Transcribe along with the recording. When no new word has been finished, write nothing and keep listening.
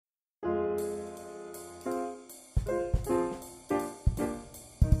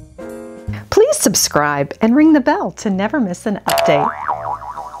subscribe and ring the bell to never miss an update.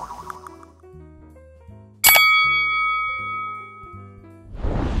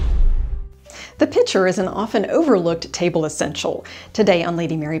 The pitcher is an often overlooked table essential. Today on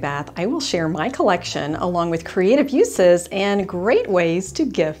Lady Mary Bath, I will share my collection along with creative uses and great ways to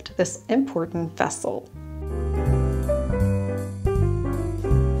gift this important vessel.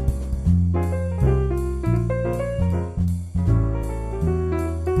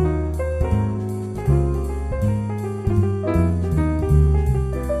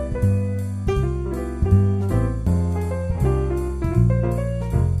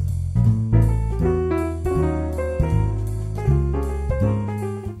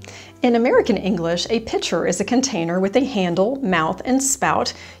 In American English, a pitcher is a container with a handle, mouth, and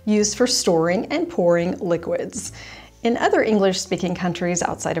spout used for storing and pouring liquids. In other English-speaking countries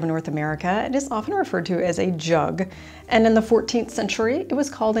outside of North America, it is often referred to as a jug. And in the 14th century, it was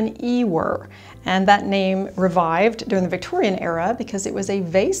called an ewer. And that name revived during the Victorian era because it was a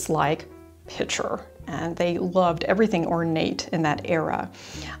vase-like pitcher. And they loved everything ornate in that era.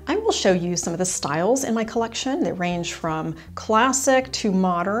 I will show you some of the styles in my collection that range from classic to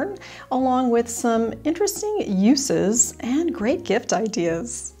modern, along with some interesting uses and great gift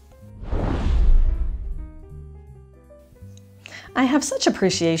ideas. I have such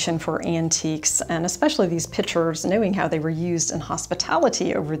appreciation for antiques, and especially these pitchers, knowing how they were used in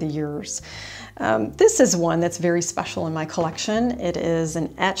hospitality over the years. This is one that's very special in my collection. It is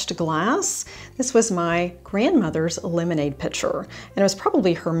an etched glass. This was my grandmother's lemonade pitcher, and it was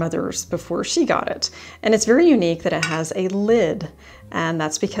probably her mother's before she got it. And it's very unique that it has a lid, and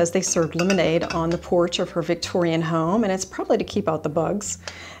that's because they served lemonade on the porch of her Victorian home, and it's probably to keep out the bugs.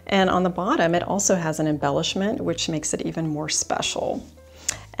 And on the bottom, it also has an embellishment, which makes it even more special.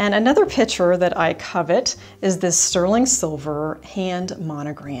 And another pitcher that I covet is this sterling silver hand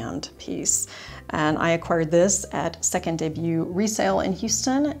monogrammed piece. And I acquired this at Second Debut Resale in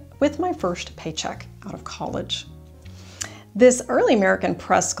Houston with my first paycheck out of college. This early American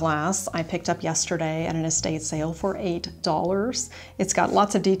pressed glass I picked up yesterday at an estate sale for $8. It's got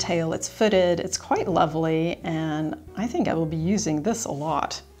lots of detail, it's footed, it's quite lovely, and I think I will be using this a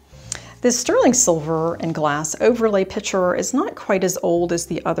lot. This sterling silver and glass overlay pitcher is not quite as old as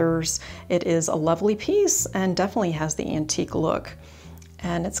the others. It is a lovely piece and definitely has the antique look.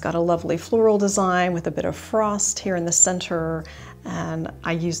 And it's got a lovely floral design with a bit of frost here in the center. And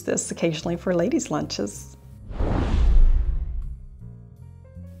I use this occasionally for ladies' lunches.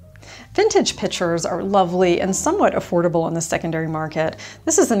 Vintage pitchers are lovely and somewhat affordable on the secondary market.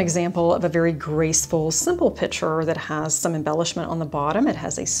 This is an example of a very graceful, simple pitcher that has some embellishment on the bottom. It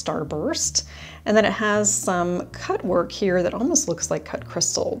has a starburst, and then it has some cut work here that almost looks like cut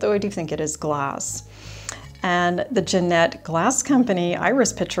crystal, though I do think it is glass. And the Jeanette Glass Company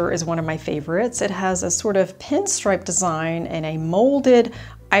Iris pitcher is one of my favorites. It has a sort of pinstripe design and a molded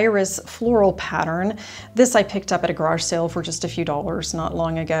iris floral pattern. This I picked up at a garage sale for just a few dollars not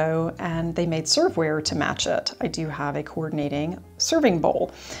long ago, and they made serveware to match it. I do have a coordinating serving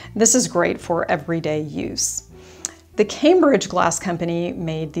bowl. This is great for everyday use. The Cambridge Glass Company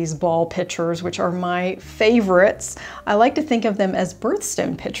made these ball pitchers, which are my favorites. I like to think of them as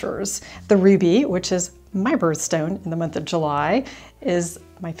birthstone pitchers. The ruby, which is my birthstone in the month of July, is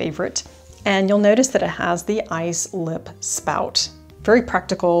my favorite. And you'll notice that it has the ice lip spout. Very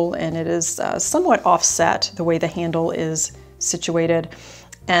practical, and it is somewhat offset the way the handle is situated.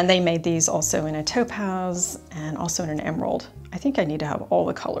 And they made these also in a topaz and also in an emerald. I think I need to have all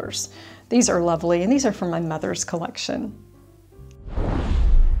the colors. These are lovely, and these are from my mother's collection.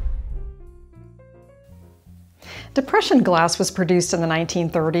 Depression glass was produced in the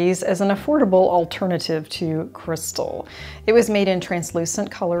 1930s as an affordable alternative to crystal. It was made in translucent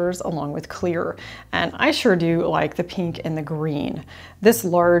colors along with clear, and I sure do like the pink and the green. This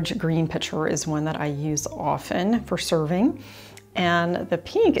large green pitcher is one that I use often for serving, and the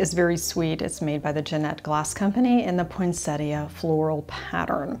pink is very sweet. It's made by the Jeanette Glass Company in the poinsettia floral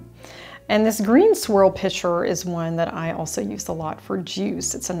pattern. And this green swirl pitcher is one that I also use a lot for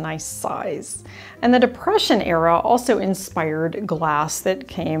juice. It's a nice size. And the Depression era also inspired glass that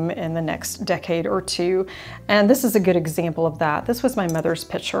came in the next decade or two. And this is a good example of that. This was my mother's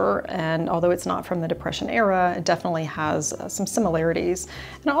pitcher, and although it's not from the Depression era, it definitely has some similarities.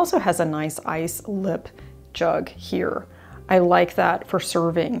 And it also has a nice ice lip jug here. I like that for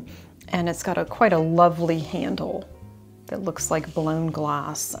serving. And it's got quite a lovely handle that looks like blown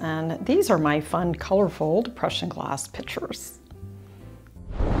glass. And these are my fun, colorful Depression glass pitchers.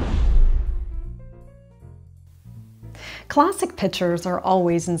 Classic pitchers are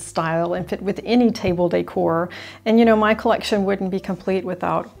always in style and fit with any table decor. And you know, my collection wouldn't be complete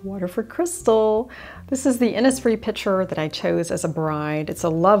without Waterford Crystal. This is the Innisfree pitcher that I chose as a bride. It's a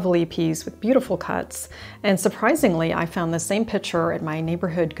lovely piece with beautiful cuts. And surprisingly, I found the same pitcher at my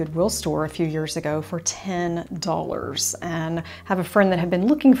neighborhood Goodwill store a few years ago for $10. And I have a friend that had been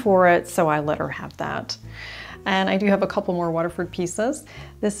looking for it, so I let her have that. And I do have a couple more Waterford pieces.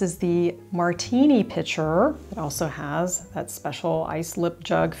 This is the Martini pitcher. It also has that special ice lip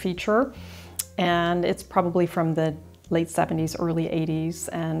jug feature. And it's probably from the late 70s, early 80s.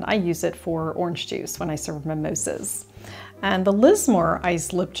 And I use it for orange juice when I serve mimosas. And the Lismore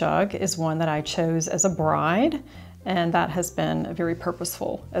ice lip jug is one that I chose as a bride. And that has been very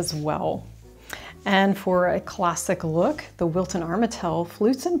purposeful as well. And for a classic look, the Wilton Armitel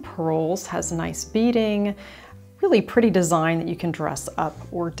Flutes and Pearls has nice beading, really pretty design that you can dress up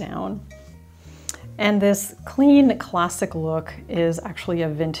or down. And this clean classic look is actually a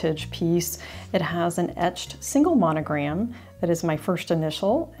vintage piece. It has an etched single monogram that is my first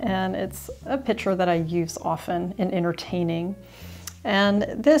initial, and it's a picture that I use often in entertaining. And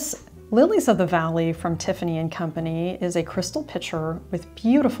this Lilies of the Valley from Tiffany & Company is a crystal pitcher with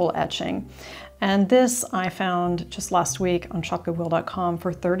beautiful etching. And this I found just last week on shopgoodwill.com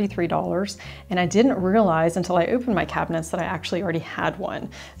for $33. And I didn't realize until I opened my cabinets that I actually already had one.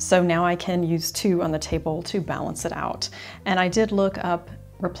 So now I can use two on the table to balance it out. And I did look up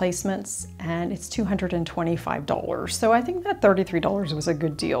replacements and it's $225. So I think that $33 was a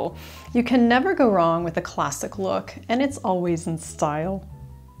good deal. You can never go wrong with a classic look, and it's always in style.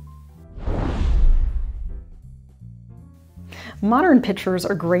 Modern pitchers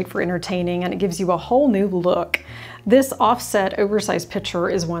are great for entertaining, and it gives you a whole new look. This offset oversized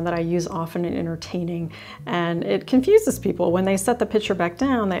pitcher is one that I use often in entertaining, and it confuses people. When they set the pitcher back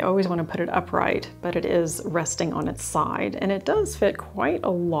down, they always want to put it upright, but it is resting on its side, and it does fit quite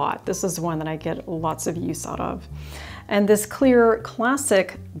a lot. This is one that I get lots of use out of. And this clear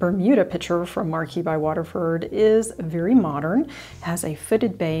classic Bermuda pitcher from Marquee by Waterford is very modern. It has a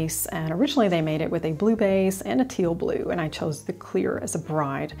footed base, and originally they made it with a blue base and a teal blue, and I chose the clear as a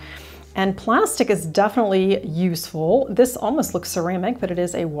bride. And plastic is definitely useful. This almost looks ceramic, but it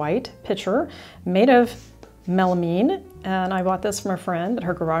is a white pitcher made of melamine, and I bought this from a friend at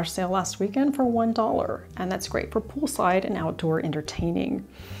her garage sale last weekend for $1, and that's great for poolside and outdoor entertaining.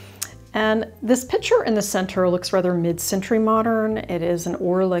 And this pitcher in the center looks rather mid-century modern. It is an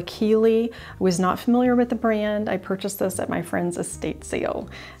Orla Keeley. I was not familiar with the brand. I purchased this at my friend's estate sale,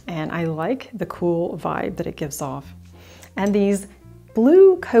 and I like the cool vibe that it gives off. And these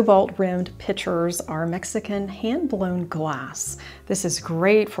blue cobalt rimmed pitchers are Mexican hand-blown glass. This is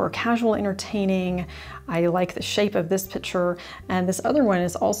great for casual entertaining. I like the shape of this pitcher, and this other one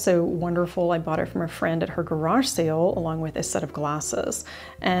is also wonderful. I bought it from a friend at her garage sale along with a set of glasses.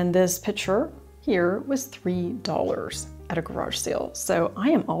 And this pitcher here was $3 at a garage sale. So I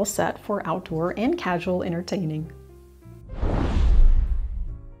am all set for outdoor and casual entertaining.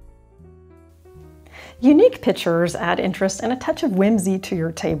 Unique pitchers add interest and a touch of whimsy to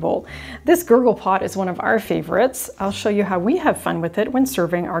your table. This gurgle pot is one of our favorites. I'll show you how we have fun with it when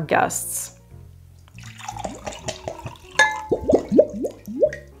serving our guests.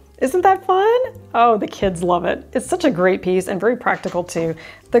 Isn't that fun? Oh, the kids love it. It's such a great piece and very practical too.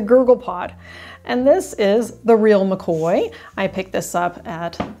 The gurgle pot. And this is the real McCoy. I picked this up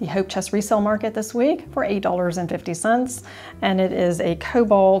at the Hope Chest resale market this week for $8.50. And it is a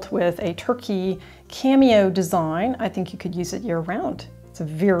cobalt with a turkey cameo design. I think you could use it year round. It's a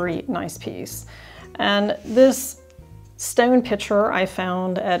very nice piece. And this stone pitcher I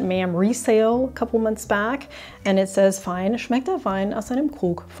found at Ma'am Resale a couple months back, and it says, "Fein schmeckt der Wein aus einem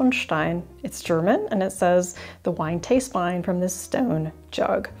Krug von Stein." It's German, and it says, "The wine tastes fine from this stone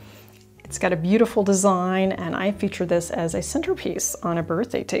jug." It's got a beautiful design, and I feature this as a centerpiece on a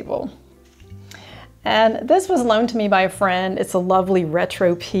birthday table. And this was loaned to me by a friend. It's a lovely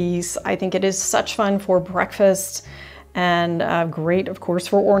retro piece. I think it is such fun for breakfast, and great, of course,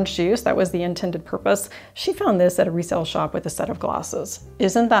 for orange juice. That was the intended purpose. She found this at a resale shop with a set of glasses.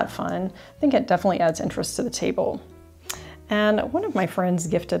 Isn't that fun? I think it definitely adds interest to the table. And one of my friends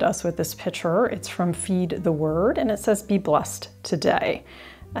gifted us with this pitcher. It's from Feed the Word, and it says, "Be blessed today."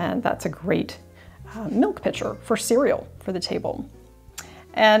 And that's a great milk pitcher for cereal for the table.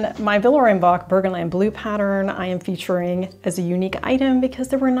 And my Villeroy & Burgenland Blue pattern I am featuring as a unique item because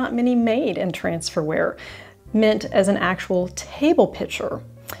there were not many made in transferware, meant as an actual table pitcher.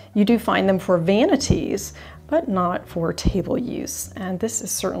 You do find them for vanities, but not for table use. And this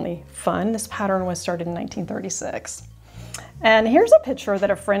is certainly fun. This pattern was started in 1936. And here's a picture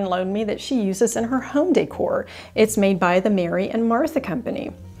that a friend loaned me that she uses in her home decor. It's made by the Mary and Martha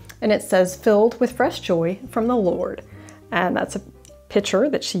Company. And it says, "Filled with fresh joy from the Lord." And that's a picture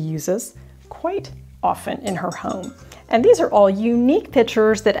that she uses quite often in her home. And these are all unique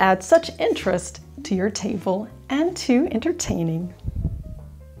pictures that add such interest to your table and to entertaining.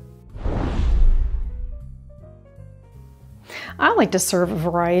 I like to serve a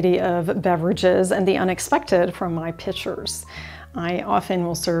variety of beverages and the unexpected from my pitchers. I often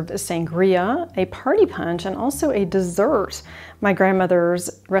will serve a sangria, a party punch, and also a dessert. My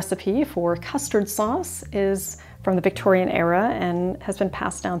grandmother's recipe for custard sauce is from the Victorian era and has been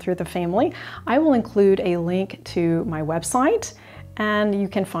passed down through the family. I will include a link to my website, and you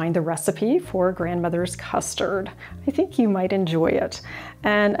can find the recipe for grandmother's custard. I think you might enjoy it.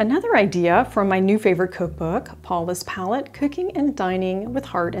 And another idea from my new favorite cookbook, Paula's Palette, Cooking and Dining with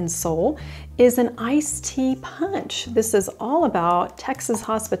Heart and Soul, is an iced tea punch. This is all about Texas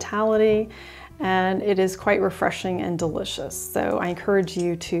hospitality, and it is quite refreshing and delicious. So I encourage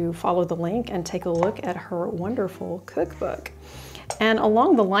you to follow the link and take a look at her wonderful cookbook. And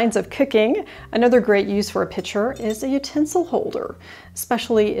along the lines of cooking, another great use for a pitcher is a utensil holder,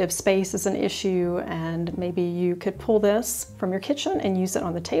 especially if space is an issue and maybe you could pull this from your kitchen and use it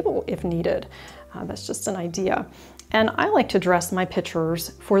on the table if needed. That's just an idea. And I like to dress my pitchers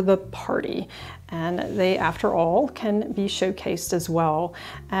for the party, and they, after all, can be showcased as well.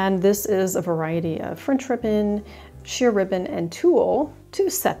 And this is a variety of French ribbon, sheer ribbon, and tulle to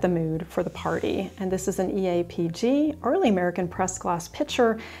set the mood for the party. And this is an EAPG, Early American Pressed Glass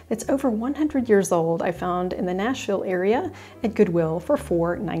pitcher that's over 100 years old. I found in the Nashville area at Goodwill for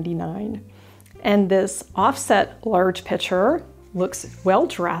 $4.99. And this offset large pitcher looks well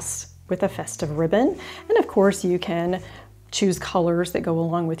dressed with a festive ribbon. And of course you can choose colors that go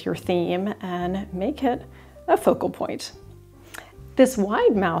along with your theme and make it a focal point. This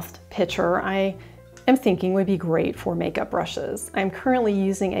wide-mouthed pitcher I am thinking would be great for makeup brushes. I'm currently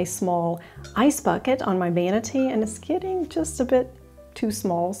using a small ice bucket on my vanity and it's getting just a bit too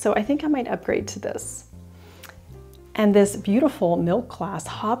small, so I think I might upgrade to this. And this beautiful milk glass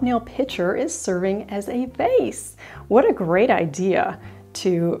hobnail pitcher is serving as a vase. What a great idea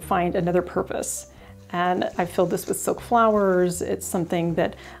to find another purpose. And I filled this with silk flowers. It's something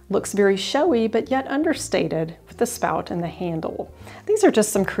that looks very showy, but yet understated with the spout and the handle. These are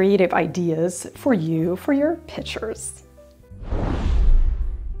just some creative ideas for you, for your pitchers.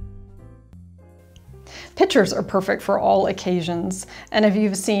 Pitchers are perfect for all occasions, and if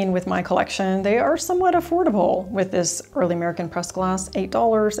you've seen with my collection, they are somewhat affordable with this Early American Pressed Glass,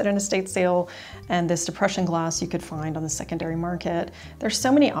 $8 at an estate sale, and this Depression glass you could find on the secondary market. There's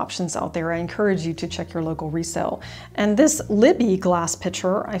so many options out there. I encourage you to check your local resale. And this Libby glass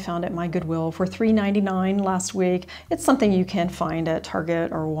pitcher I found at my Goodwill for $3.99 last week. It's something you can find at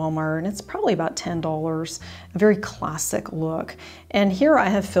Target or Walmart, and it's probably about $10. A very classic look. And here I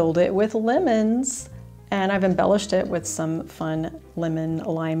have filled it with lemons, and I've embellished it with some fun lemon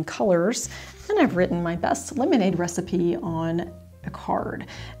lime colors. And I've written my best lemonade recipe on a card,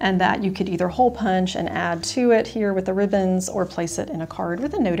 and that you could either hole punch and add to it here with the ribbons or place it in a card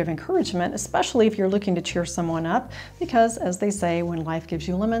with a note of encouragement, especially if you're looking to cheer someone up, because as they say, when life gives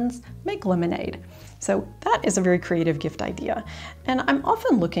you lemons, make lemonade. So that is a very creative gift idea. And I'm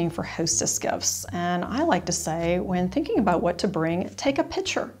often looking for hostess gifts, and I like to say, when thinking about what to bring, take a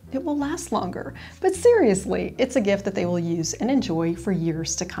pitcher. It will last longer. But seriously, it's a gift that they will use and enjoy for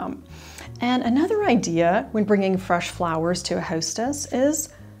years to come. And another idea when bringing fresh flowers to a hostess is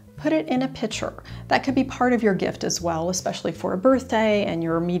put it in a pitcher. That could be part of your gift as well, especially for a birthday and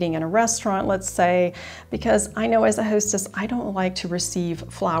you're meeting in a restaurant, let's say, because I know as a hostess, I don't like to receive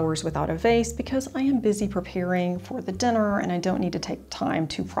flowers without a vase because I am busy preparing for the dinner and I don't need to take time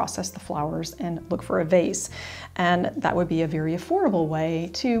to process the flowers and look for a vase. And that would be a very affordable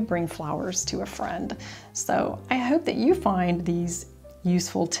way to bring flowers to a friend. So I hope that you find these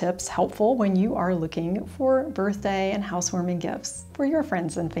useful tips helpful when you are looking for birthday and housewarming gifts for your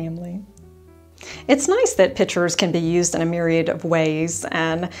friends and family. It's nice that pitchers can be used in a myriad of ways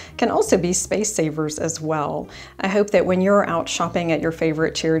and can also be space savers as well. I hope that when you're out shopping at your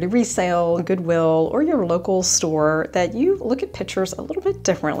favorite charity resale, Goodwill, or your local store, that you look at pitchers a little bit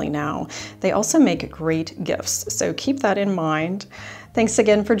differently now. They also make great gifts, so keep that in mind. Thanks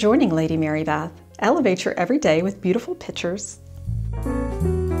again for joining Lady Mary Beth. Elevate your everyday with beautiful pitchers.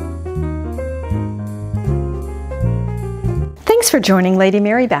 Thanks for joining Lady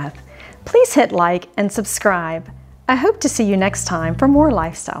Mary Beth. Please hit like and subscribe. I hope to see you next time for more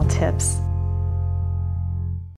lifestyle tips.